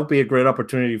up, that would be a great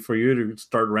opportunity for you to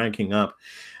start ranking up.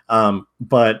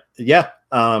 But yeah,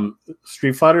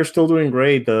 Street Fighter is still doing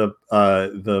great.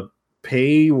 The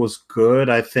pay was good.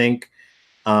 I think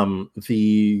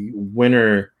the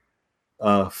winner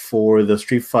for the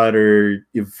Street Fighter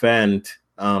event,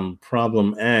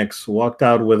 Problem X, walked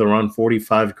out with around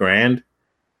 45 grand.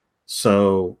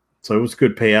 So it was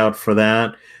good payout for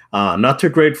that. Not too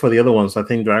great for the other ones. I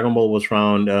think Dragon Ball was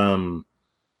around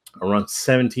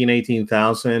 17,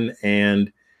 18,000,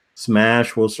 and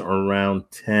Smash was around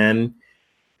 10.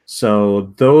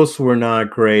 So those were not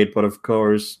great, but of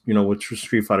course, with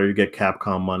Street Fighter, you get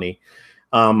Capcom money.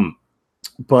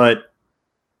 But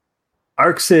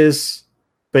ArcSys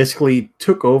basically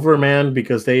took over, man,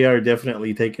 because they are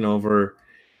definitely taking over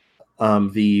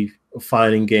the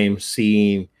fighting game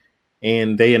scene.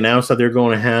 And they announced that they're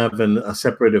going to have a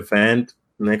separate event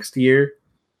next year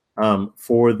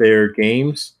for their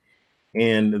games.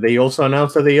 And they also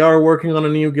announced that they are working on a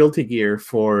new Guilty Gear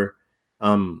for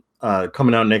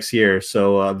coming out next year.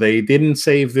 So they didn't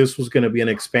say if this was going to be an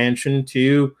expansion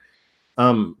to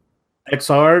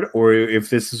XR or if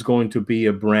this is going to be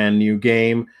a brand new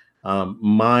game.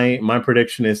 My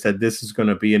prediction is that this is going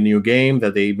to be a new game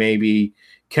that they may be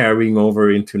carrying over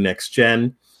into next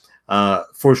gen.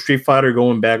 For Street Fighter,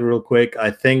 going back real quick, I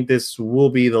think this will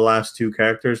be the last two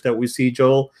characters that we see,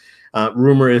 Joel.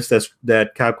 Rumor is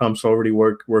that Capcom's already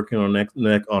working on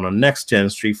a next gen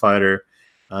Street Fighter.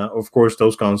 Of course,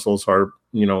 those consoles are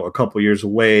a couple years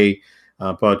away,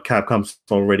 but Capcom's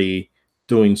already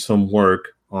doing some work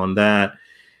on that.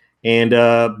 And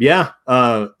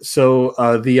so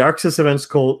the ArcSys event's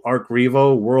called Arc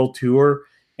Revo World Tour.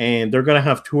 And they're gonna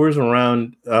have tours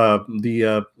around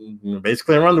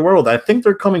basically around the world. I think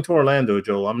they're coming to Orlando,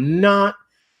 Joel. I'm not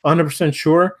 100%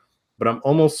 sure, but I'm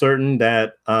almost certain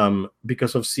that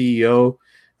because of CEO,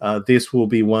 this will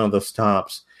be one of the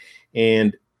stops.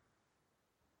 And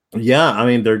yeah, I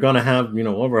mean, they're gonna have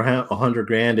over 100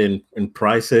 grand in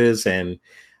prices and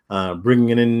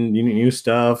bringing in new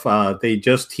stuff. They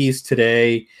just teased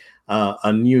today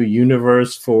a new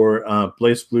universe for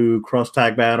BlazBlue Cross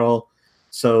Tag Battle.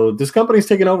 So this company's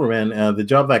taking over, man. The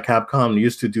job that Capcom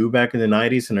used to do back in the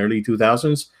 90s and early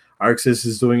 2000s, ArcSys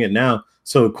is doing it now.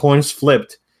 So coins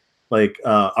flipped. Like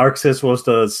ArcSys was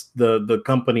the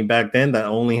company back then that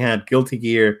only had Guilty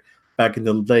Gear back in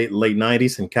the late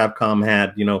 90s, and Capcom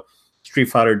had Street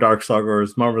Fighter,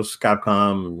 Darkstalkers, Marvel's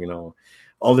Capcom,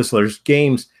 all this other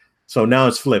games. So now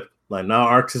it's flipped. Like now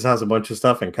ArcSys has a bunch of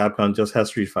stuff, and Capcom just has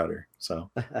Street Fighter.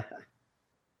 So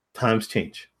times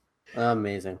change.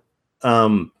 Amazing.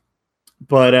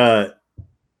 But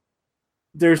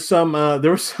there was some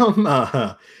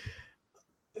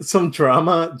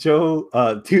drama,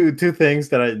 Joe. Two things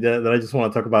that I just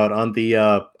want to talk about on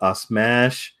the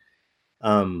Smash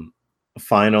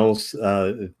finals.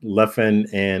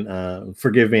 Leffen and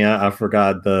forgive me, I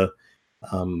forgot the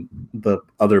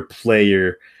other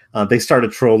player. They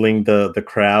started trolling the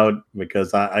crowd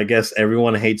because I guess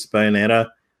everyone hates Bayonetta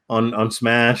on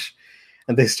Smash.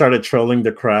 And they started trolling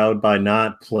the crowd by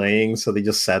not playing, so they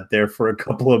just sat there for a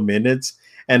couple of minutes,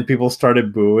 and people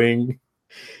started booing.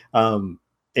 And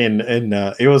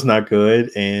it was not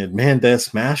good. And man, the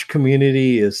Smash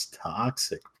community is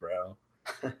toxic, bro.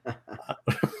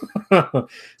 Joel,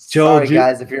 sorry,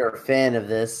 guys, if you're a fan of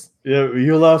this. Yeah,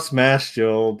 you love Smash,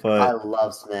 Joel, but I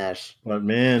love Smash. But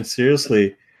man,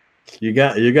 seriously, you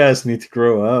guys need to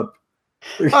grow up.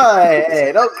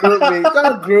 Hey, don't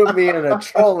group me in a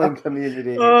trolling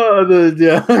community.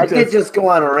 Yeah, I did just go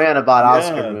on a rant about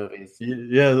Oscar movies.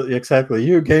 Yeah, exactly.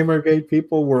 You Gamergate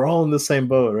people, we're all in the same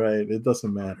boat, right? It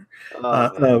doesn't matter.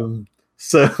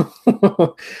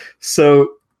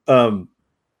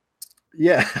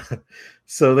 Yeah.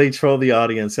 So they troll the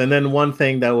audience, and then one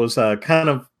thing that was kind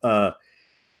of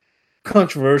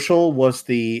controversial was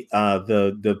the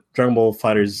Dragon Ball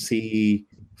FighterZ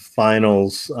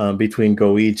finals between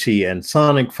Goichi and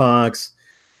Sonic Fox.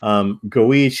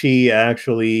 Goichi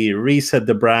actually reset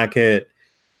the bracket,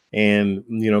 and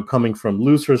coming from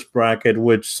loser's bracket,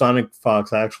 which Sonic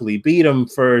Fox actually beat him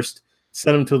first,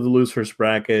 sent him to the loser's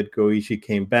bracket. Goichi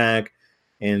came back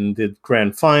and did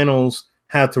grand finals,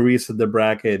 had to reset the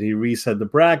bracket. He reset the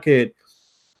bracket,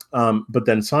 but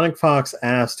then Sonic Fox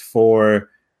asked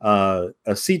for a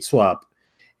seat swap,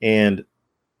 and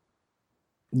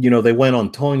they went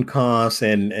on coin toss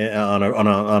and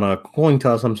on a coin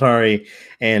toss, I'm sorry,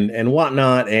 and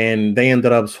whatnot, and they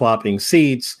ended up swapping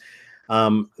seats.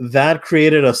 That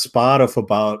created a spot of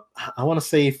about, I want to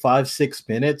say 5-6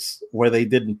 minutes where they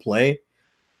didn't play,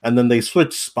 and then they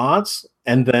switched spots,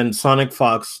 and then Sonic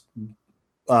Fox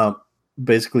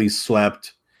basically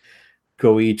swept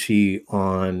Goichi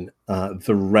on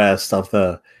the rest of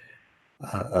the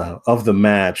of the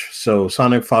match. So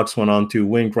Sonic Fox went on to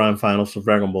win Grand Finals of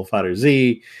Dragon Ball Fighter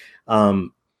Z,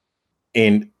 and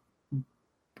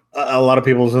a lot of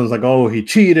people was like, "Oh, he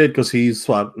cheated because he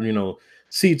swapped,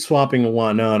 seat swapping and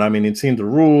whatnot." I mean, it's in the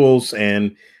rules,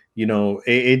 and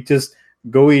it just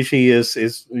Goichi is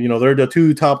they're the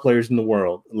two top players in the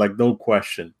world, like no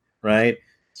question, right?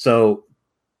 So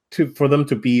for them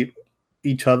to beat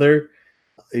each other,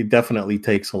 it definitely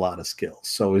takes a lot of skill.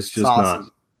 So it's just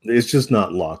awesome.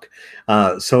 not luck.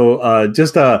 But something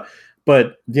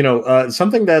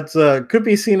that could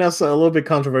be seen as a little bit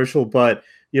controversial, but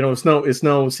it's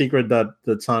no secret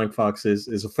that Sonic Fox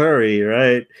is a furry,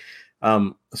 right?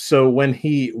 So when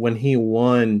he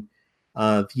won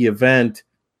the event,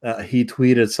 he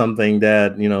tweeted something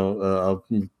that a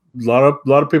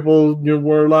lot of people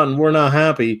were not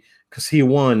happy because he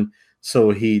won.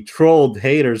 So he trolled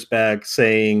haters back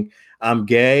saying, "I'm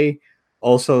gay.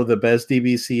 Also, the best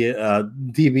DBFC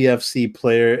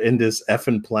player in this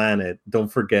effing planet.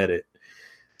 Don't forget it."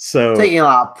 So taking a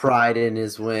lot of pride in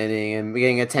his winning and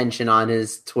getting attention on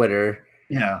his Twitter.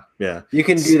 Yeah. You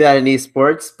can do that in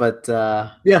esports, but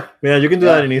yeah, you can do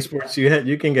that in esports.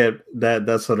 You can get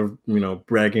that sort of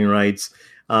bragging rights.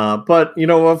 But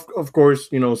of course,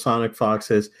 Sonic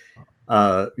Fox is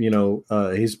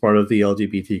he's part of the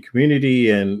LGBT community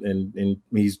and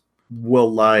he's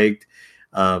well liked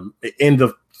in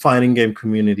the fighting game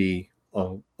community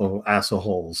as a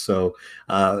whole. So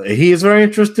he is very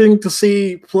interesting to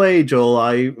see play, Joel.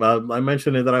 I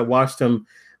mentioned it that I watched him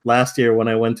last year when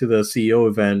I went to the CEO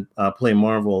event, play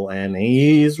Marvel, and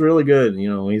he's really good.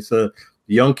 He's a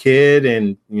young kid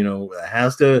and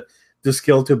has the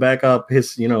skill to back up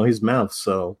his his mouth.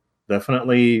 So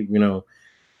definitely one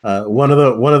of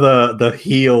the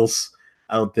heels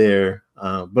out there,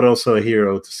 but also a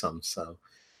hero to some. So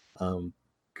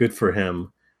good for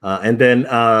him. And then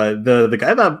the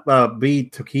guy that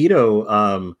beat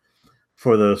Tokido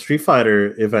for the Street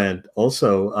Fighter event,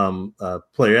 also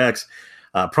Player X,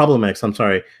 Problem X. I'm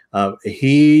sorry.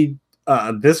 He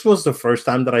this was the first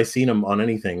time that I seen him on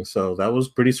anything, so that was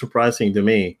pretty surprising to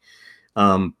me.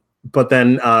 But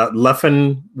then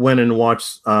Leffen went and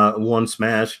watched one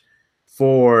Smash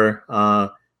for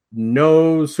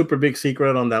no super big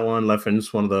secret on that one.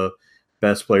 Leffen's one of the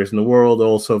best players in the world,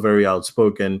 also very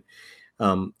outspoken.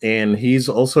 And he's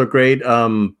also a great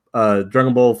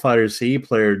Dragon Ball Fighter Z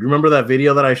player. Do you remember that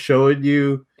video that I showed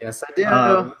you? Yes, I do.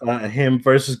 Him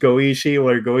versus Goichi,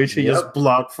 where Goichi just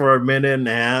blocked for a minute and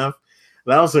a half.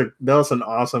 That was an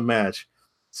awesome match.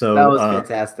 So that was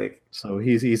fantastic. So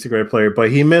he's a great player,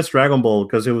 but he missed Dragon Ball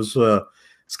because it was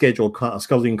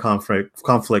scheduling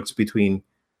conflicts between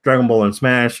Dragon Ball and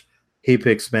Smash. He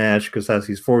picked Smash because that's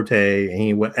his forte, and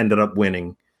he ended up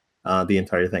winning the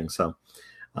entire thing. So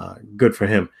good for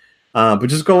him. But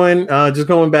just going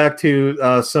back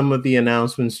to some of the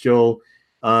announcements, Joel.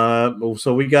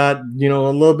 So we got a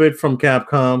little bit from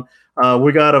Capcom.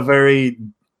 We got a very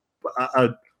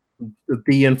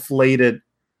de-inflated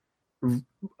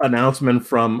announcement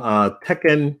from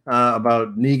Tekken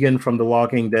about Negan from The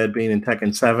Walking Dead being in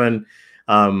Tekken 7.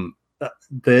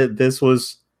 This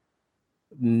was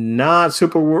not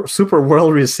super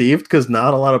well received because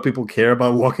not a lot of people care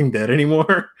about Walking Dead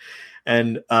anymore.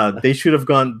 And they should have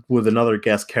gone with another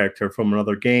guest character from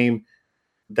another game.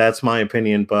 That's my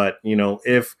opinion. But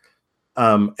if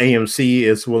AMC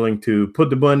is willing to put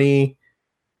the money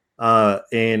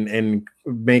and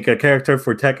make a character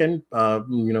for Tekken,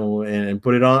 and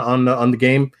put it on the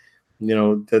game,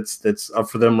 that's up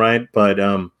for them, right? But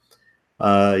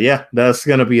yeah, that's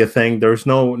gonna be a thing. There's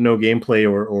no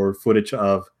gameplay or footage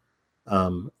of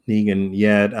Negan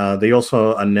yet. They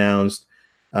also announced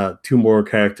two more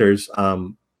characters,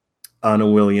 Anna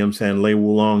Williams and Lei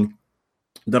Wulong,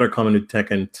 that are coming to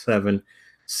Tekken 7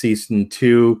 Season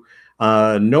 2.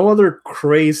 No other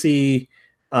crazy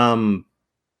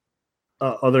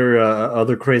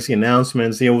other crazy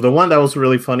announcements. The one that was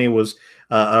really funny was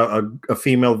a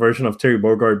female version of Terry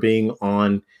Bogard being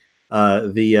on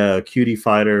the Cutie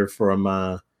Fighter from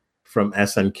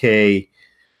SNK.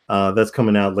 That's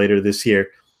coming out later this year.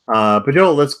 But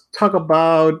Joel, let's talk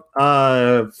about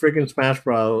freaking Smash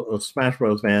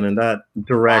Bros, man, and that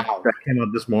direct that came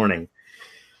out this morning.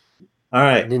 All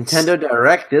right, Nintendo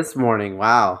Direct this morning.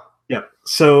 Wow. Yeah.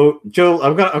 So Joel,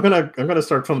 I'm gonna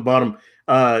start from the bottom.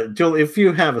 Joel, if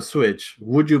you have a Switch,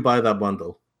 would you buy that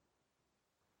bundle?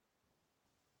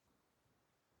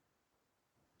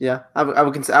 Yeah,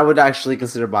 I would actually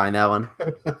consider buying that one.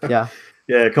 Yeah.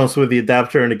 Yeah, it comes with the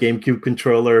adapter and the GameCube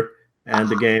controller and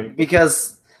the game.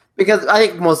 Because I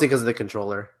think mostly because of the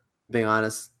controller, being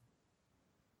honest.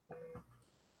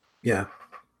 Yeah.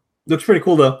 Looks pretty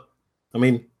cool though. I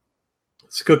mean,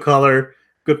 it's a good color,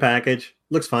 good package,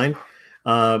 looks fine.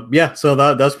 Yeah, so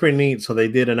that's pretty neat. So they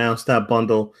did announce that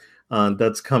bundle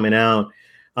that's coming out.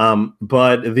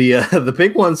 But the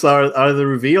big ones are the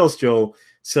reveals, Joel.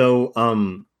 So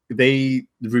they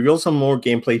reveal some more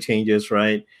gameplay changes,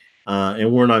 right?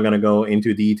 And we're not going to go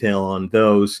into detail on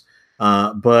those.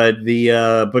 But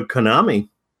Konami,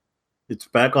 it's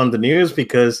back on the news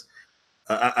because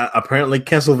apparently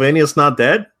Castlevania's not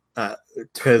dead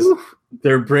because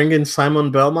they're bringing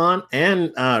Simon Belmont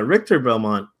and Richter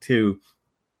Belmont to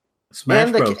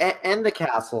Smash Bros. And the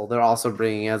castle they're also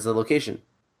bringing as a location.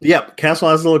 Yep, Castle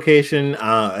has the location.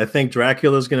 I think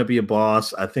Dracula's going to be a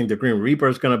boss. I think the Green Reaper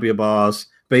is going to be a boss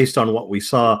based on what we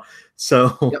saw.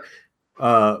 So,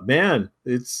 man,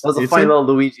 that was a funny little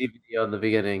Luigi video in the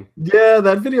beginning. Yeah,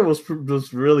 that video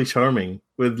was really charming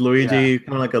with Luigi,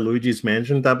 kind of like a Luigi's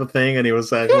Mansion type of thing, and he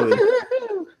was actually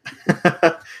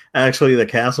actually the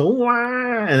castle,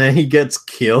 and then he gets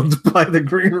killed by the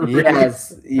Green Reaper.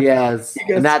 Yes,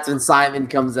 and that's when Simon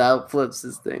comes out, flips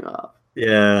his thing off.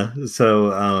 Yeah,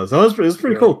 so it was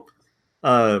pretty cool.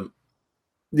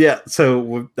 Yeah,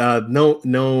 so no,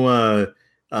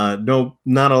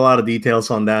 not a lot of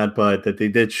details on that, but that they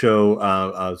did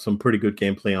show some pretty good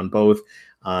gameplay on both,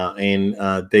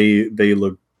 and they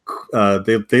look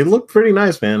they look pretty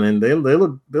nice, man, and they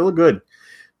look good.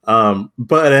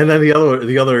 But and then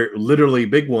the other literally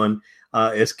big one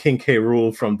is King K.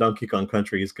 Rool from Donkey Kong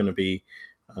Country is going to be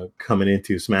coming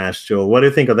into Smash. Joel, what do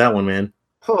you think of that one, man?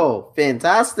 Oh,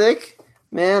 fantastic,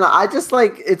 man! I just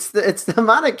like it's the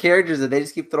amount of characters that they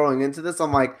just keep throwing into this.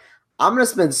 I'm like, I'm gonna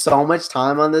spend so much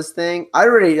time on this thing. I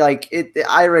already like it.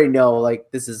 I already know like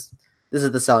this is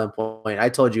the selling point. I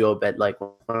told you, Obed, like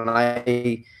when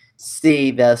I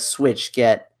see the Switch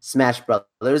get Smash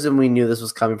Brothers, and we knew this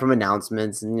was coming from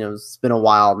announcements, and it's been a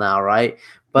while now, right?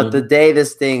 But the day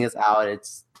this thing is out,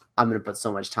 I'm gonna put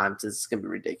so much time to this. It's gonna be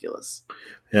ridiculous.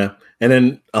 Yeah, and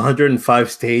then 105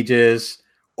 stages.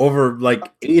 Over like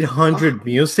 800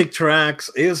 music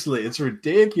tracks. It's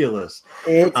ridiculous.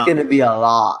 It's gonna be a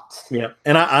lot. Yeah,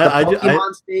 and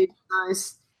Pokemon stage,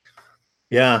 nice.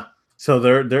 Yeah, so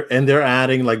they're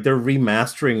adding like they're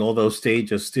remastering all those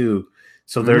stages too.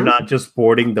 So they're not just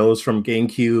porting those from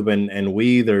GameCube and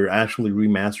Wii. They're actually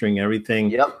remastering everything.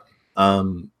 Yep.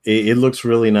 It looks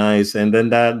really nice. And then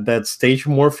that stage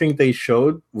morphing they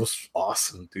showed was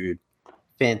awesome, dude.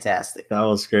 Fantastic. That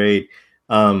was great.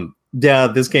 Yeah,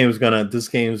 this game's gonna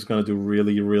do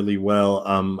really, really well.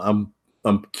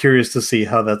 I'm curious to see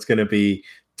how that's gonna be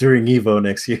during Evo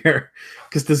next year,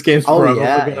 because this game's probably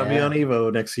gonna be on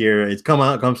Evo next year.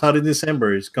 Comes out in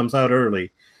December. It comes out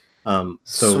early. So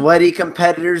sweaty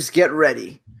competitors, get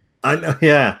ready. I know.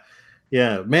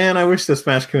 Yeah, man. I wish the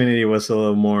Smash community was a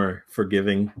little more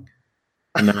forgiving.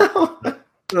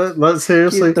 Let's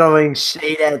seriously keep throwing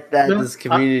shade at this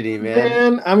community,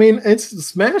 man. I mean,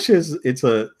 Smash it's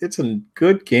a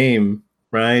good game,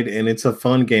 right? And it's a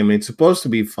fun game. It's supposed to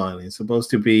be fun. It's supposed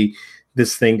to be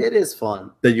this thing. It is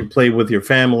fun that you play with your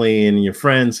family and your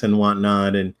friends and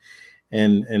whatnot,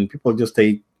 and people just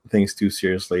take things too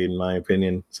seriously, in my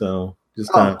opinion. So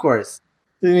just of course.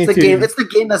 It's the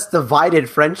game that's divided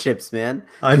friendships, man.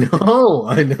 I know.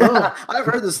 I've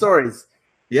heard the stories.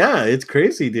 Yeah, it's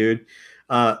crazy, dude.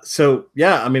 So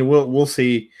yeah, I mean, we'll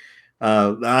see.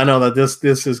 I know that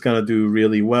this is gonna do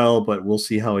really well, but we'll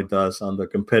see how it does on the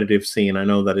competitive scene. I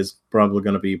know that it's probably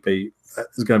gonna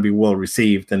be well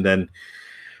received, and then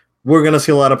we're gonna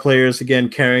see a lot of players again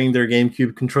carrying their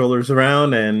GameCube controllers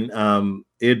around, and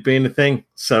it being a thing.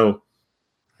 So,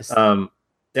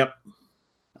 yep.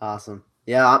 Awesome.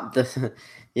 Yeah,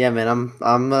 yeah, man.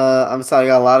 I'm excited. I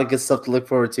got a lot of good stuff to look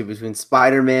forward to between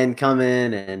Spider-Man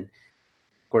coming and,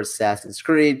 of course, Assassin's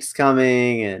Creed's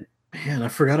coming. And man, I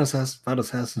forgot about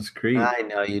Assassin's Creed. I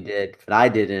know you did, but I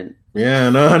didn't. Yeah,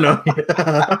 no. not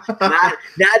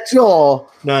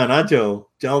Joel. No, not Joel.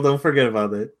 Joel, don't forget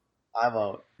about it. I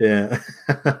won't. Yeah.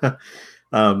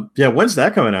 Yeah. When's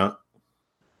that coming out?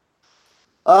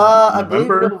 I believe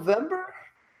November.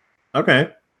 Okay.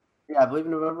 Yeah, I believe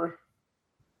November.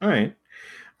 All right.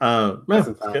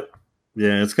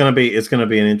 Yeah, it's gonna be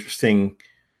an interesting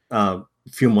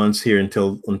few months here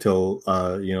until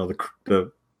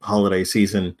the holiday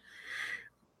season.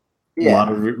 Yeah,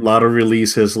 a lot of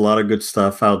releases, a lot of good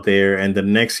stuff out there, and the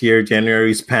next year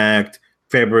January's packed,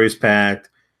 February's packed,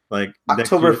 like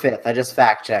October 5th. I just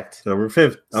fact checked. October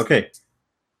 5th. Okay,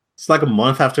 it's like a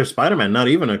month after Spider-Man, not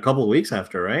even a couple of weeks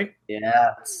after, right?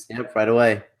 Yeah. Yep. Right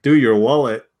away. Do your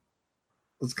wallet.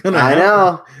 It's gonna. I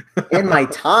know. In my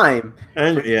time.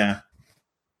 And yeah.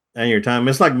 And your time.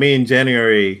 It's like me in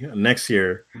January next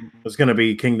year. It's gonna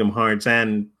be Kingdom Hearts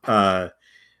and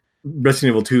Resident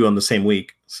Evil 2 on the same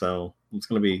week. So it's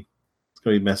gonna be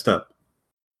messed up.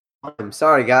 I'm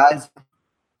sorry, guys.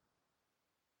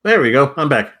 There we go. I'm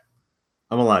back.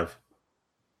 I'm alive.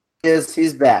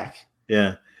 He's back.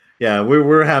 Yeah. Yeah,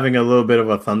 we're having a little bit of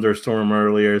a thunderstorm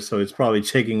earlier, so it's probably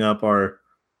shaking up our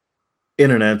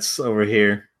internets over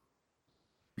here.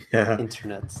 Yeah.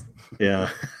 Internets. Yeah.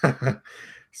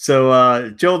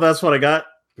 So Joe, that's what I got.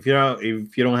 If you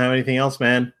don't have anything else,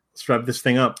 man, let's wrap this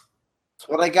thing up. That's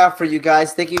what I got for you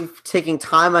guys. Thank you for taking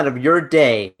time out of your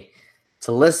day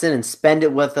to listen and spend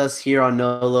it with us here on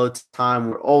No Load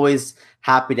Time. We're always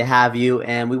happy to have you,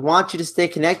 and we want you to stay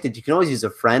connected. You can always use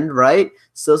a friend, right?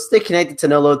 So stay connected to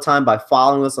No Load Time by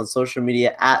following us on social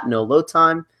media at No Load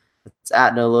Time. It's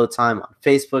at No Load Time on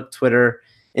Facebook, Twitter,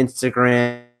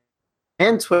 Instagram,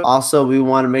 and Twitter. Also, we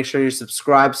want to make sure you're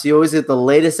subscribed so you always get the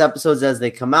latest episodes as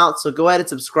they come out. So go ahead and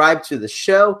subscribe to the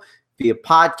show via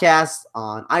podcast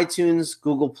on iTunes,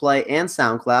 Google Play, and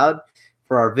SoundCloud.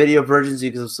 For our video versions,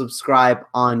 you can subscribe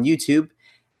on YouTube.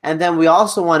 And then we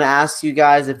also want to ask you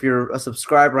guys, if you're a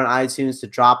subscriber on iTunes, to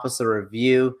drop us a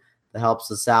review. That helps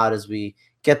us out as we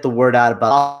get the word out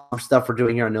about all the stuff we're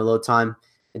doing here on No Load Time.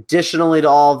 Additionally to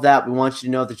all of that, we want you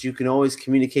to know that you can always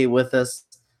communicate with us.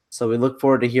 So we look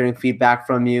forward to hearing feedback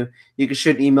from you. You can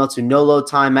shoot an email to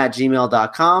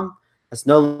noloadtime@gmail.com. That's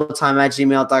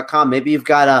noloadtime@gmail.com. Maybe you've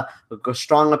got a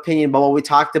strong opinion about what we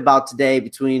talked about today,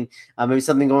 between maybe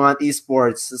something going on in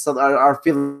esports, our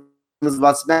feelings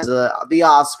about Smash, the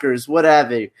Oscars,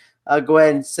 whatever. Go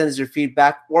ahead and send us your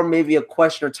feedback, or maybe a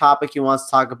question or topic you want us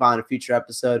to talk about in a future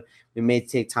episode. We may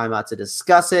take time out to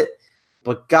discuss it.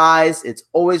 But guys, it's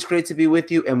always great to be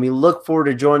with you, and we look forward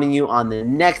to joining you on the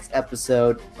next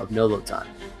episode of No Load Time.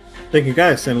 Thank you,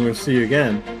 guys, and we'll see you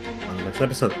again on the next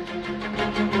episode.